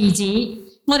神嘅兒子，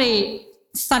我哋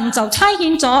神就差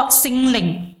遣咗聖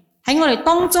靈喺我哋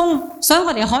當中，所以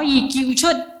我哋可以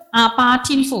叫出阿爸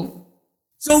天父。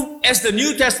So, as the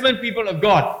New Testament people of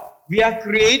God, we are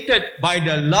created by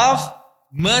the love,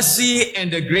 mercy,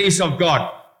 and the grace of God.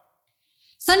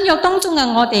 新約當中嘅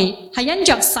我哋係因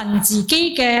着神自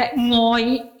己嘅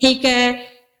愛，佢嘅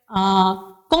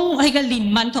佢嘅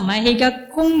憐憫同埋佢嘅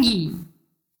公義。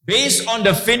Based on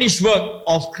the finished work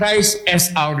of Christ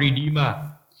as our Redeemer.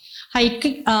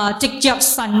 係藉着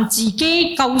神自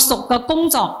己救贖嘅工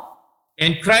作。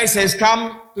And Christ has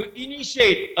come to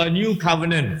initiate a new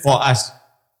covenant for us.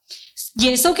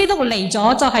 耶穌基督嚟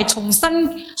咗，就係重新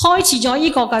開始咗呢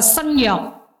個嘅新約。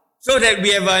So that we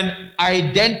have an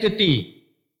identity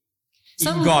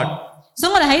in God. 所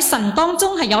以我哋喺神當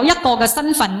中係有一個嘅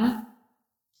身份。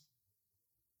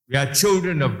We are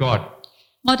children of God.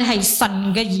 我哋係神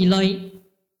嘅兒女。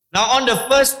Now on the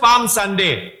first Palm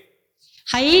Sunday,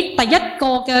 喺第一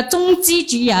個嘅棕枝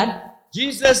主日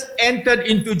Jesus entered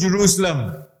into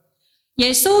Jerusalem.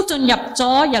 耶穌進入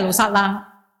咗耶路撒冷。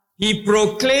He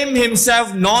proclaimed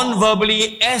himself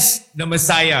non-verbally as the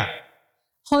Messiah.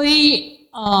 佢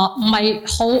唔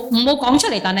好講出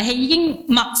嚟，但係佢已經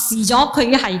默示咗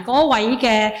佢係嗰位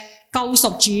嘅救贖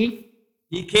主。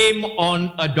He came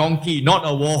on a donkey, not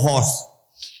a war horse.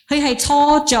 佢係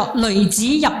坐着驢子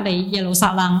入嚟耶路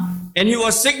撒冷。And he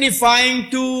was signifying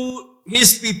to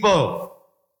his people.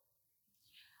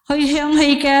 去向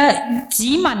佢嘅子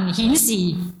民顯示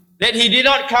that he did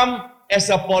not come as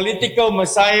a political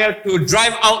Messiah to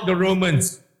drive out the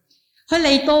Romans. 佢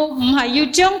嚟到唔係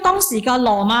要將當時嘅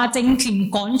羅馬政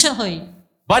權趕出去，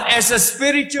 but as a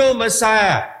spiritual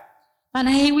Messiah 但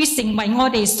係佢會成為我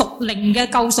哋屬靈嘅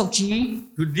救贖主，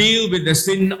 to deal with the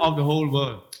sin of the whole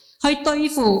world. 去對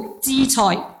付制裁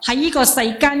喺呢個世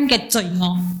間嘅罪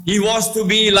惡。He was to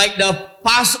be like the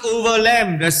Passover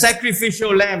lamb, the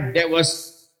sacrificial lamb that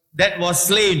was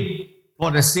slain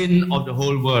for the sin of the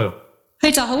whole world.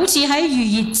 佢就好似喺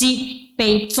逾越節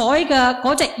被宰嘅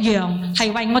嗰隻羊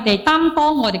係為我哋擔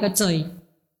當我哋嘅罪。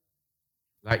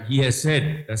Like he has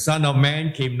said, the Son of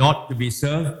Man came not to be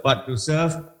served, but to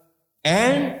serve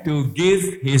and to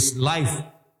give his life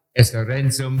as a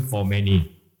ransom for many.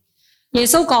 耶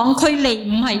穌講佢嚟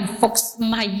唔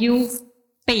係要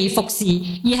被服侍，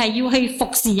而係要去服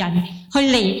侍人，去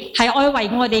嚟係愛為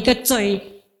我哋嘅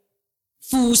罪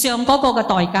付上嗰個嘅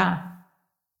代價。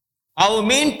Our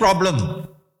main problem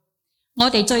我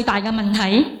哋最大嘅問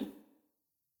題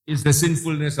is the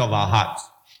sinfulness of our hearts.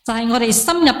 就係我哋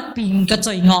心入邊嘅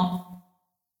罪惡，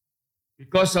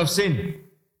 Because of sin,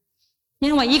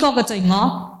 因為呢個嘅罪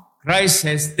惡， Christ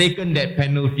has taken that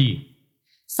penalty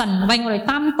神為我哋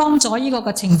擔當咗呢個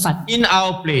嘅懲罰 in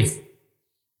our place.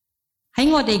 喺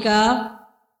我哋嘅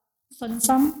信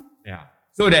心， Yeah.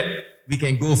 So that we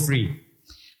can go free.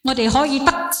 我哋可以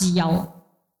得自由。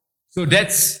 So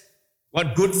that's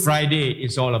what Good Friday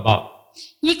is all about.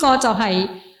 呢個就係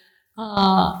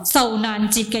受難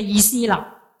節嘅意思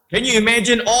啦。Can you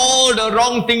imagine all the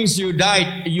wrong things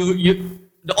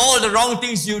all the wrong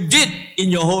things you did in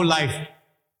your whole life?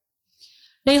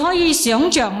 你可以想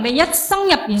象你一生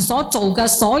入邊所做嘅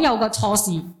所有嘅錯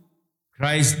事，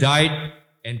 Christ died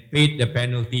and paid the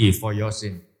penalty for your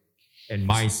sin and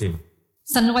my sin.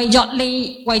 神為咗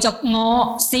你，為咗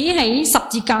我死喺十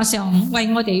字架上，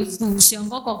為我哋付上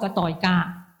嗰個嘅代價。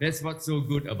That's what's so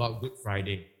good about Good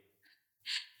Friday.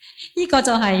 呢個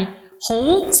就係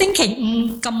好星期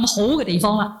五咁好嘅地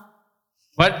方啦。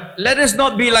But let us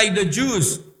not be like the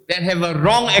Jews that have a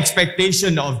wrong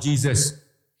expectation of Jesus.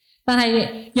 但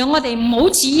係讓我哋唔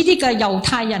好似呢啲嘅猶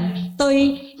太人對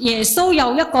耶穌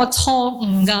有一個錯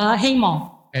誤嘅希望，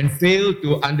 And fail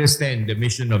to understand the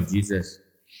mission of Jesus.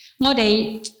 我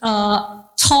哋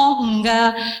錯誤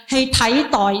嘅去睇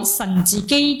待神自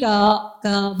己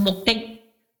嘅目的。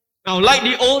Now, like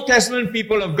the Old Testament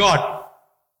people of God,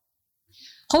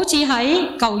 好似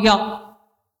喺舊約，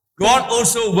 God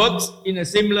also works in a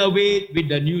similar way with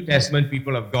the New Testament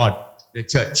people of God, the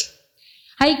church.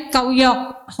 喺舊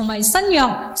約同埋新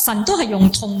約，神都係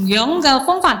用同樣嘅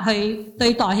方法去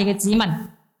對待佢嘅子民。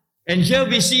And here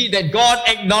we see that God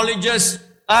acknowledges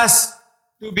us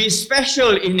to be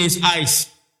special in His eyes.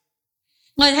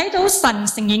 我哋睇到神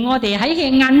承認我哋喺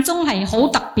佢眼中係好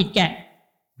特別嘅，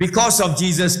 Because of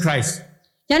Jesus Christ.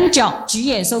 因着主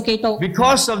耶穌基督，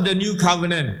 Because of the new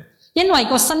covenant. 因為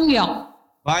個新約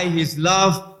By His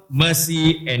love,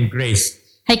 mercy, and grace.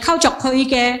 係靠着佢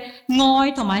嘅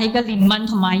愛同埋佢嘅憐憫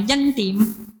同埋恩典，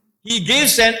 He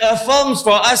gives and affirms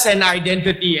for us an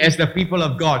identity as the people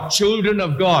of God, children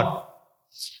of God.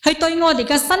 佢對我哋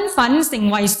嘅身份成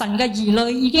為神嘅兒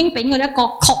女，已經俾我哋一個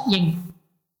確認。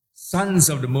Sons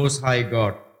of the Most High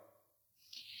God.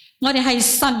 我哋係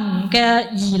神嘅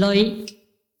兒女，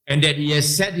 And that He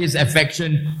has set His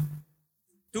affection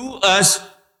to us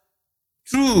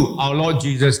through our Lord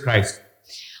Jesus Christ.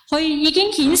 佢已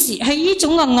經顯示，佢呢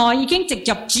種嘅愛已經藉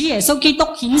着主耶穌基督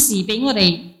顯示俾我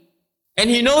哋。And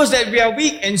He knows that we are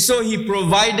weak, and so He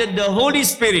provided the Holy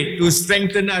Spirit to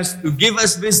strengthen us, to give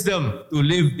us wisdom to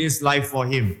live this life for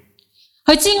Him.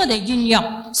 佢知我哋軟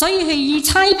弱，所以佢已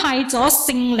差派咗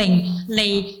聖靈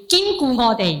嚟堅固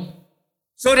我哋，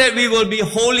 So that we will be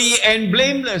holy and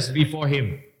blameless before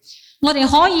Him. 我哋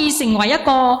可以成為一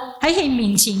個喺佢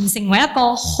面前成為一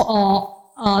個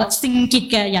聖潔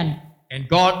嘅人。 And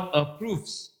God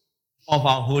approves of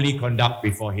our holy conduct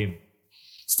before Him.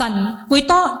 神會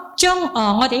多將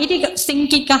我哋呢啲聖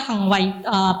潔嘅行為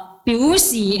表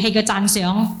示佢嘅讚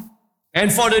賞。 And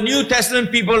for the New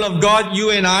Testament people of God, you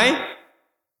and I,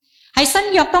 喺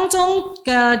新約當中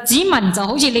嘅子民就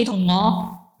好似你同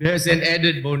我， there's an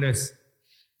added bonus.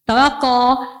 有一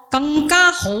個更加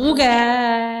好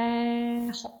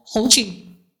嘅好處。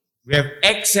 We have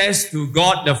access to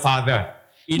God the Father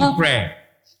in prayer.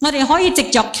 我哋可以藉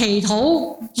着祈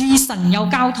禱與神有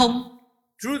交通，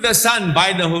 Through the Son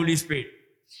by the Holy Spirit.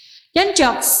 因着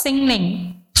聖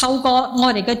靈透過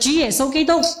我哋嘅主耶穌基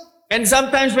督。 And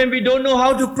sometimes when we don't know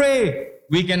how to pray,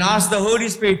 we can ask the Holy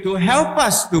Spirit to help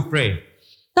us to pray.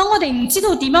 當我哋唔知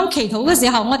道點樣祈禱嘅時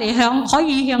候，我哋可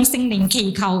以向聖靈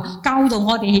祈求，教導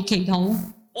我哋去祈禱。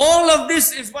 All of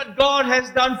this is what God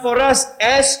has done for us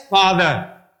as Father.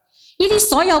 呢啲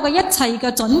所有嘅一切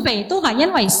嘅準備，都係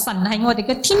因為神係我哋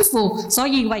嘅天父，所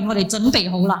以為我哋準備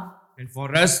好啦。 And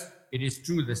for us, it is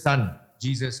through the Son,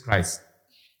 Jesus Christ.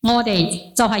 我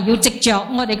哋就係要藉着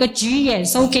我哋嘅主耶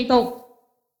穌基督。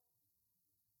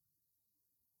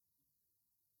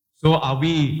 So are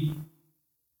we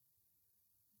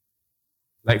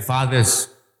like fathers,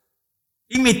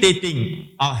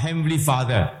 imitating our Heavenly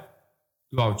Father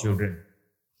to our children?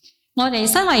 我哋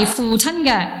身為父親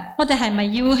嘅，我哋係咪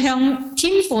要向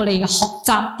天父嚟學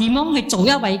習點樣去做一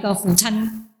位嘅父親？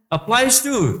 Applies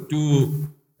to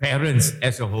parents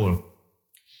as a whole.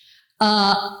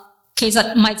 其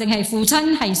實唔係淨係父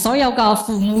親，係所有嘅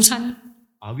父母親。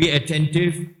Are we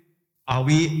attentive? Are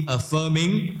we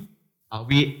affirming? Are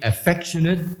we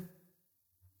affectionate?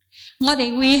 我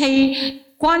哋會去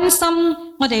關心，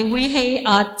我哋會去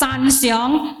讚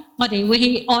賞，我哋會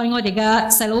去愛我哋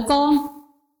嘅細佬哥。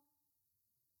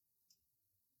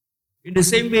In the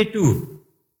same way too,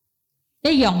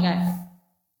 一樣嘅。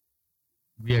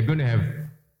we are going to have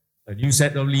a new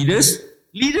set of leaders.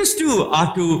 Leaders too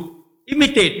are to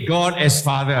imitate God as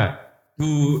Father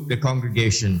to the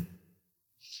congregation.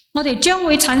 我哋將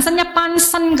會產生一班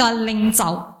新嘅領袖，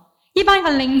呢班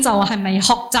嘅領袖係咪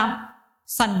學習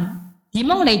神點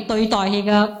樣嚟對待佢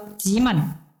嘅子民？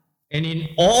 And in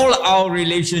all our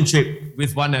relationship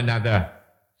with one another,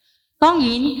 當然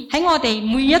喺我哋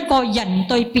每一個人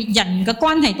對別人嘅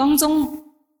關係當中，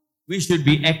 we should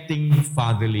be acting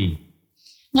fatherly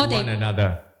to 我哋 one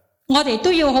another. 我哋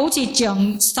都要好似像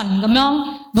神咁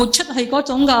樣活出去嗰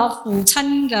種嘅父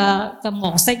親嘅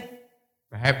模式。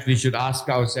 Perhaps we should ask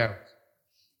ourselves,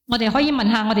 我哋可以問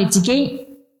下我哋自己，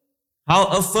 how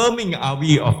affirming are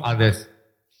we of others?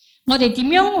 我哋點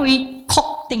樣會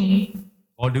確定？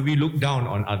 Or do we look down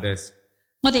on others?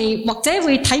 我哋或者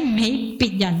會睇唔起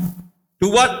別人。 To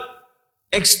what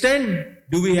extent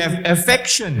do we have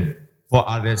affection for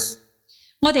others?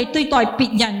 我哋對待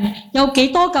別人有幾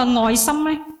多嘅愛心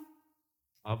呢？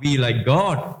 Are we like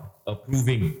God,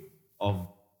 approving of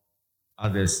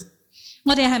others?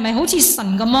 我哋係咪好似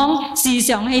神咁樣時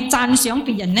常去讚賞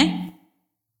別人呢？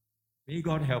 May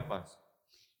God help us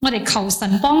我哋求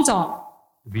神幫助，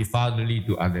 to be fatherly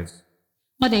to others.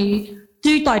 我哋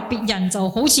對待別人就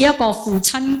好似一個父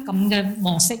親咁嘅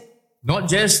模式。 Not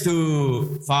just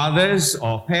to fathers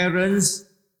or parents,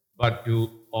 but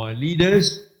to our leaders,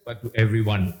 but to every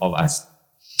one of us.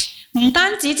 唔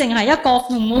單止淨係一個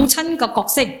父母親嘅角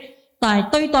色，但係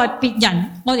對待別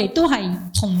人，我哋都係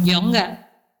同樣嘅。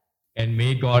 And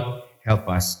may God help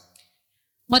us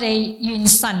我哋願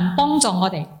神幫助我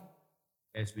哋，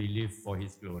 as we live for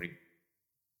His glory.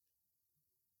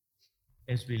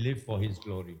 As we live for His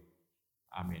glory.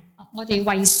 Amen. 我哋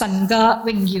為神嘅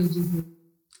榮耀而活。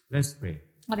 Let's pray.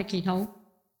 我哋祈禱，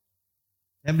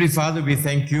 Heavenly Father, we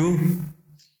thank you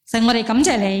神，我哋感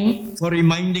謝你， for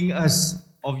reminding us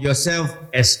of yourself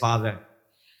as Father.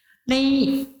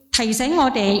 你提醒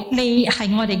我哋，你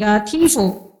係我哋嘅天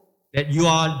父。 That you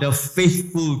are the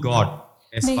faithful God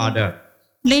as Father.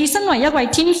 你身為一位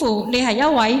天父，你係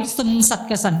一位信實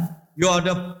嘅神。 You are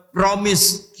the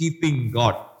promise-keeping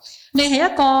God. 你係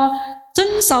一個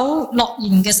遵守諾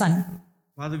言嘅神。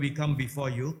 Father, we come before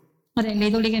you 我哋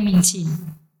嚟到你嘅面前，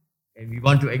 and we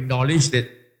want to acknowledge that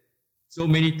so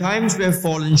many times we have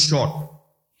fallen short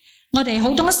我哋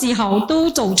好多時候都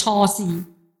做錯事。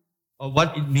 of what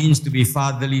it means to be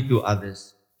fatherly to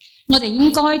others. 我哋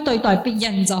應該對待別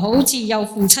人就好似有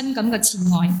父親咁嘅慈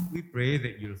愛。 We pray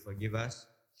that you'll forgive us.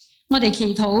 我哋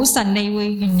祈禱神你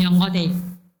會原諒我哋，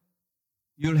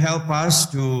 You'll help us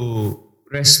to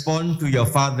respond to your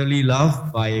fatherly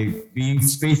love by being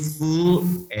faithful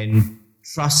and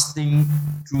trusting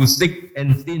through thick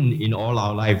and thin in all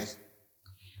our lives.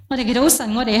 我哋祈禱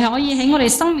神，我哋係可以喺我哋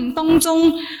生命當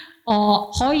中，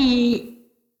可以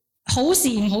好事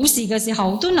唔好事嘅時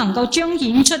候，都能夠彰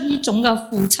顯出呢種嘅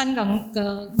父親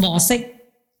嘅模式。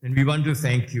 And we want to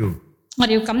thank you 我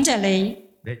哋要感謝你，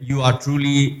 that you are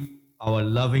truly our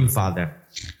loving Father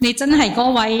你真係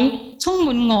嗰位充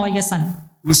滿愛嘅神，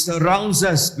 who surrounds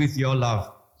us with your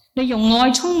love, 你用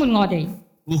愛充滿我哋，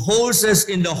 who holds us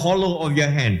in the hollow of your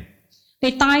hand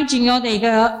你帶住我哋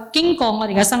嘅經過我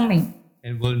哋嘅生命，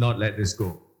 and will not let us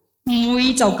go. 唔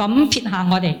會就咁撇下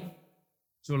我哋。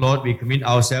 So Lord, we commit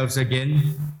ourselves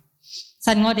again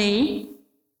神，我哋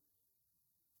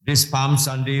this Palm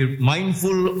Sunday,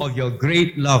 mindful of your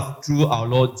great love through our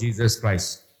Lord Jesus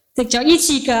Christ, 藉着呢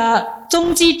次嘅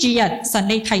棕枝主日，神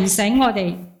你提醒我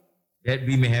哋， that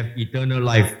we may have eternal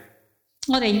life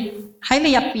我哋喺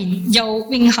你入邊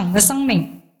有永恆嘅生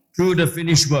命， through the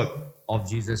finished work of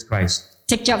Jesus Christ.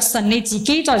 藉着神你自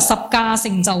己在十架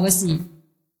成就嘅事。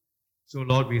 So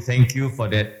Lord, we thank you for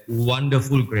that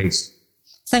wonderful grace.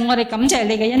 神，我哋感謝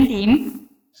你嘅恩典，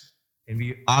 And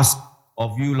we ask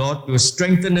of you, Lord, to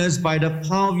strengthen us by the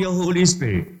power of your Holy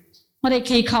Spirit, 我哋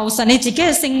祈求神你自己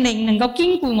嘅聖靈能夠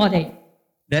堅固我哋，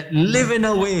 that live in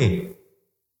a way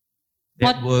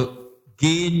that will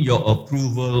gain your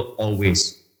approval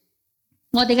always.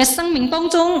 我哋嘅生命當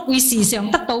中會時常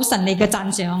得到神你嘅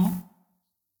讚賞，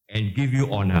 And give you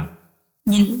honor.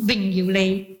 榮耀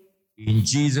你。In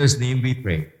Jesus' name we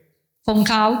pray. 奉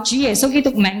靠主耶穌基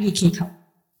督名而祈求。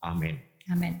 Amen.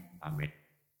 Amen。 Amen.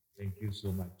 Thank you so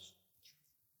much.